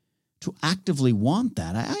to actively want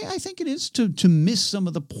that, I think it is to miss some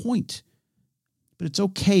of the point. But it's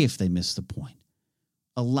okay if they miss the point.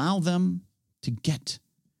 Allow them to get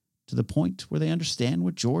to the point where they understand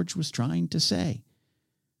what George was trying to say.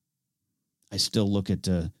 I still look at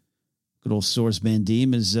good old Source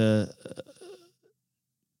Bandim as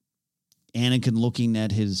Anakin looking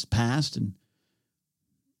at his past and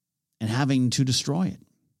having to destroy it.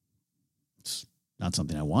 It's not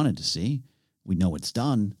something I wanted to see. We know it's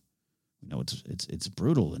done. We know it's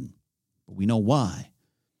brutal, but we know why.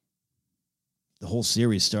 The whole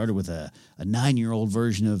series started with a 9-year-old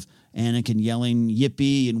version of Anakin yelling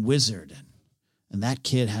 "Yippee" and "Wizard," And that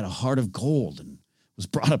kid had a heart of gold and was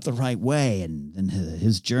brought up the right way, and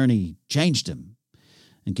his journey changed him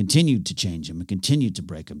and continued to change him and continued to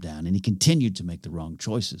break him down, and he continued to make the wrong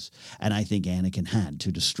choices. And I think Anakin had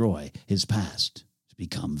to destroy his past to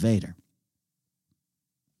become Vader.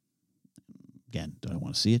 Again, do I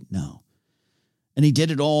want to see it? No. And he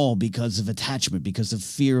did it all because of attachment, because of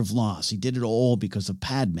fear of loss. He did it all because of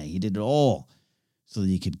Padme. He did it all so that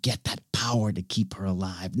he could get that power to keep her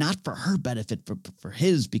alive. Not for her benefit, for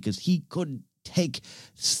his, because he couldn't take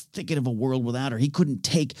thinking of a world without her. He couldn't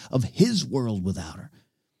take of his world without her.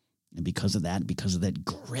 And because of that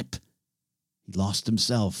grip, he lost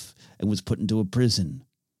himself and was put into a prison.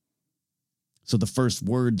 So the first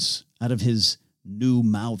words out of his new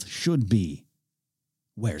mouth should be,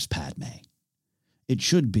 "Where's Padme?" It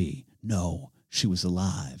should be, "No, she was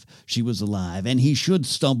alive. She was alive." And he should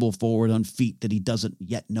stumble forward on feet that he doesn't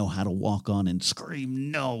yet know how to walk on and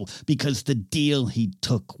scream no, because the deal he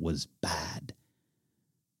took was bad.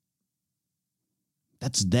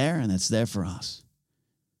 That's there, and that's there for us.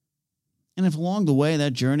 And if along the way,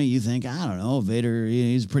 that journey, you think, I don't know, Vader,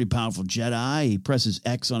 he's a pretty powerful Jedi. He presses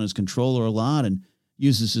X on his controller a lot and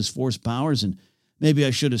uses his force powers, and maybe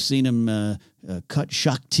I should have seen him cut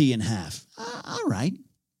Shakti in half. All right.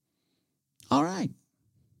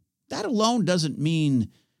 That alone doesn't mean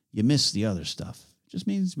you miss the other stuff. It just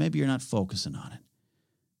means maybe you're not focusing on it.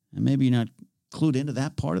 And maybe you're not clued into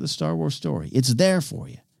that part of the Star Wars story. It's there for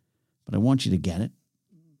you. But I want you to get it.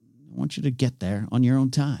 I want you to get there on your own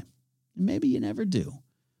time. And maybe you never do.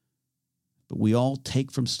 But we all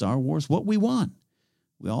take from Star Wars what we want.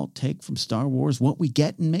 We all take from Star Wars what we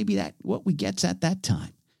get, and maybe that what we get's at that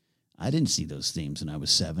time. I didn't see those themes when I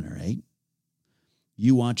was 7 or 8.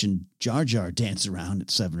 You watching Jar Jar dance around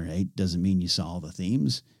at 7 or 8 doesn't mean you saw all the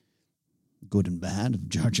themes, good and bad, of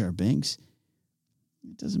Jar Jar Binks.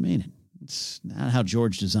 It doesn't mean it. It's not how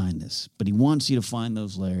George designed this. But he wants you to find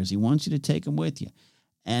those layers. He wants you to take them with you.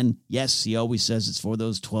 And yes, he always says it's for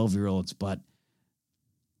those 12-year-olds, but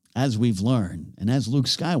as we've learned, and as Luke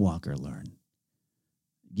Skywalker learned,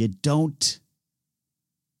 you don't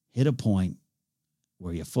hit a point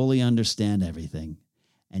where you fully understand everything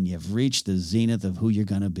and you've reached the zenith of who you're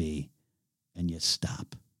going to be, and you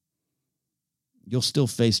stop. You'll still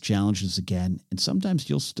face challenges again, and sometimes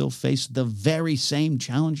you'll still face the very same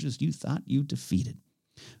challenges you thought you defeated.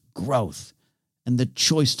 Growth and the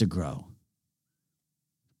choice to grow.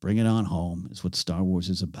 Bring it on home is what Star Wars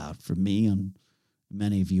is about for me and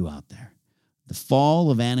many of you out there. The fall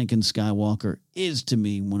of Anakin Skywalker is, to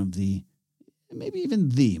me, one of the, maybe even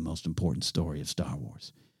the most important story of Star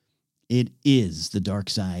Wars. It is the dark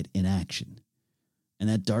side in action. And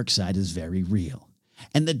that dark side is very real.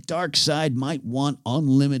 And the dark side might want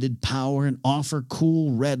unlimited power and offer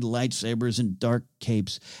cool red lightsabers and dark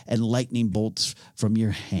capes and lightning bolts from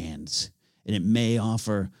your hands. And it may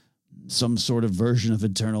offer some sort of version of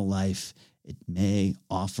eternal life. It may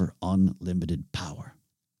offer unlimited power.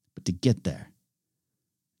 But to get there,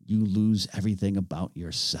 you lose everything about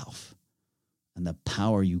yourself. And the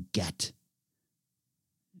power you get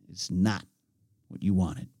is not what you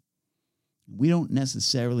wanted. We don't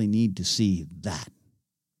necessarily need to see that.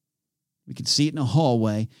 We can see it in a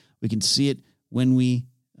hallway. We can see it when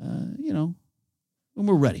when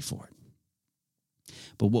we're ready for it.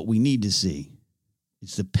 But what we need to see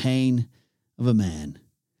is the pain of a man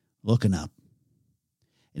looking up,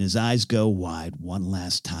 and his eyes go wide one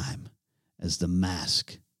last time as the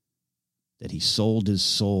mask that he sold his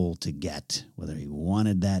soul to get, whether he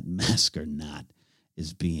wanted that mask or not,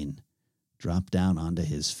 is being dropped down onto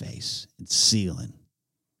his face and sealing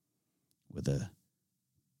with a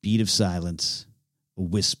beat of silence, a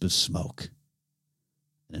wisp of smoke,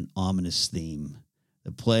 and an ominous theme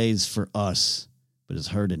that plays for us but is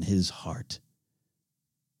heard in his heart.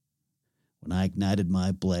 When I ignited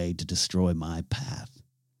my blade to destroy my path,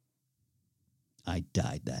 I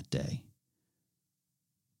died that day.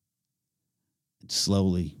 And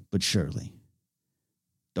slowly but surely,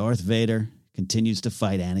 Darth Vader continues to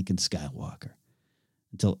fight Anakin Skywalker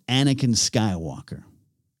until Anakin Skywalker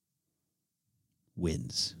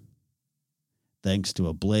wins. Thanks to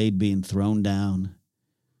a blade being thrown down,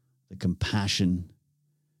 the compassion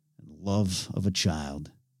and love of a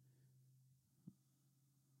child,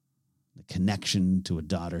 the connection to a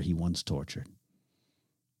daughter he once tortured.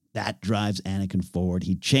 That drives Anakin forward.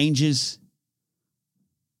 He changes.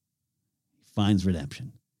 He finds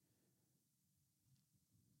redemption.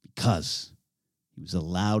 Because he was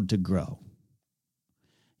allowed to grow.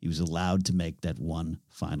 He was allowed to make that one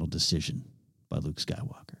final decision by Luke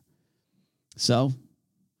Skywalker. So,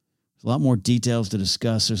 There's a lot more details to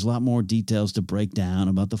discuss. There's a lot more details to break down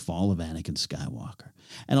about the fall of Anakin Skywalker.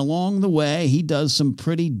 And along the way, he does some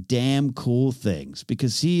pretty damn cool things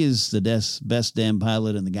because he is the best damn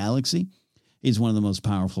pilot in the galaxy. He's one of the most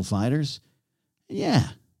powerful fighters. Yeah.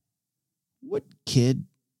 What kid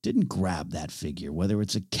didn't grab that figure, whether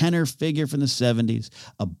it's a Kenner figure from the 70s,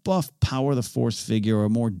 a buff Power of the Force figure, or a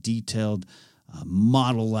more detailed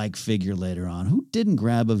model-like figure later on? Who didn't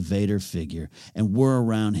grab a Vader figure and wear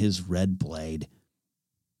around his red blade?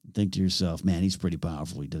 Think to yourself, man, he's pretty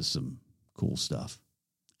powerful. He does some cool stuff.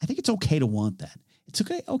 I think it's okay to want that. It's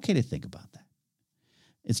okay to think about that.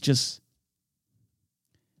 It's just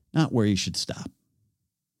not where you should stop.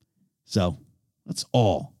 So let's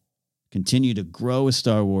all continue to grow as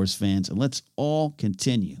Star Wars fans, and let's all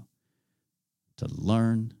continue to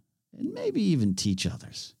learn and maybe even teach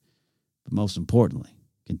others. But most importantly,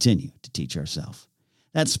 continue to teach ourselves.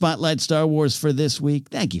 That's Spotlight Star Wars for this week.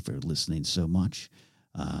 Thank you for listening so much.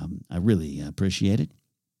 I really appreciate it.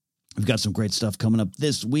 We've got some great stuff coming up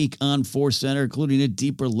this week on Force Center, including a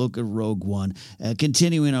deeper look at Rogue One,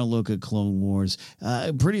 continuing our look at Clone Wars.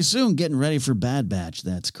 Pretty soon, getting ready for Bad Batch.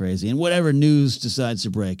 That's crazy. And whatever news decides to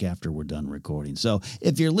break after we're done recording. So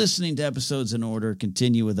if you're listening to episodes in order,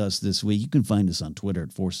 continue with us this week. You can find us on Twitter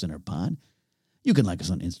at Force Center Pod. You can like us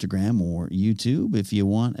on Instagram or YouTube if you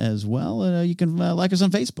want as well. You can like us on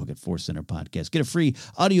Facebook at Force Center Podcast. Get a free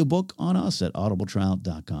audiobook on us at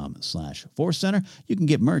audibletrial.com/Force Center. You can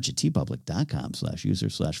get merch at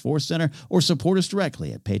tpublic.com/user/Force Center or support us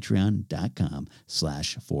directly at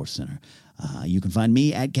patreon.com/Force Center. You can find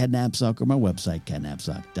me at Ken Napzok or my website,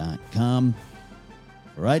 kennapzok.com.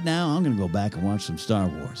 Right now, I'm going to go back and watch some Star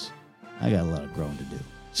Wars. I got a lot of growing to do.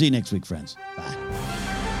 See you next week, friends. Bye.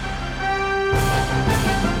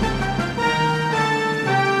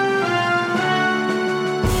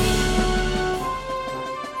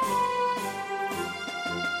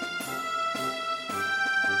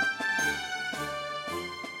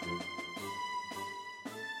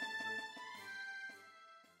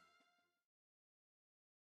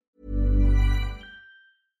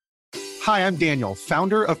 Hi, I'm Daniel,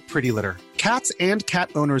 founder of Pretty Litter. Cats and cat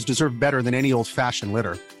owners deserve better than any old-fashioned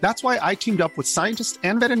litter. That's why I teamed up with scientists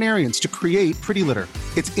and veterinarians to create Pretty Litter.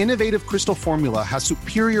 Its innovative crystal formula has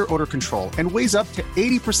superior odor control and weighs up to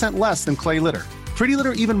 80% less than clay litter. Pretty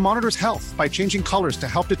Litter even monitors health by changing colors to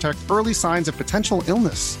help detect early signs of potential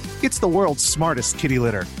illness. It's the world's smartest kitty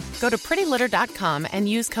litter. Go to prettylitter.com and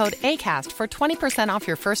use code ACAST for 20% off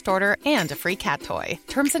your first order and a free cat toy.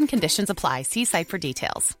 Terms and conditions apply. See site for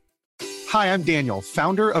details. Hi, I'm Daniel,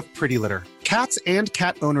 founder of Pretty Litter. Cats and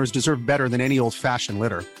cat owners deserve better than any old-fashioned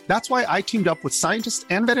litter. That's why I teamed up with scientists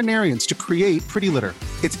and veterinarians to create Pretty Litter.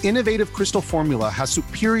 Its innovative crystal formula has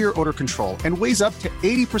superior odor control and weighs up to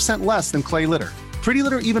 80% less than clay litter. Pretty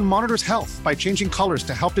Litter even monitors health by changing colors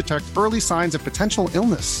to help detect early signs of potential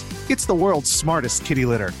illness. It's the world's smartest kitty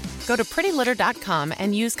litter. Go to prettylitter.com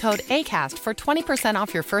and use code ACAST for 20%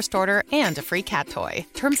 off your first order and a free cat toy.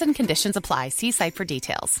 Terms and conditions apply. See site for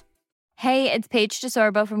details. Hey, it's Paige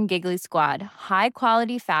DeSorbo from Giggly Squad. High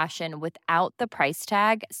quality fashion without the price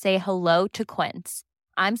tag. Say hello to Quince.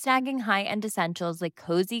 I'm snagging high-end essentials like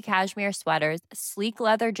cozy cashmere sweaters, sleek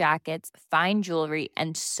leather jackets, fine jewelry,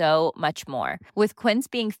 and so much more. With Quince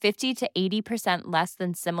being 50 to 80% less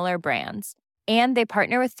than similar brands. And they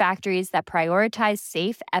partner with factories that prioritize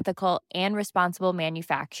safe, ethical, and responsible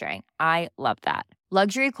manufacturing. I love that.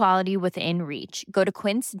 Luxury quality within reach. Go to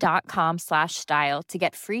quince.com/style to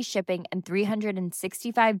get free shipping and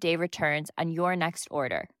 365-day returns on your next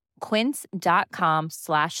order.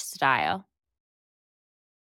 Quince.com/style.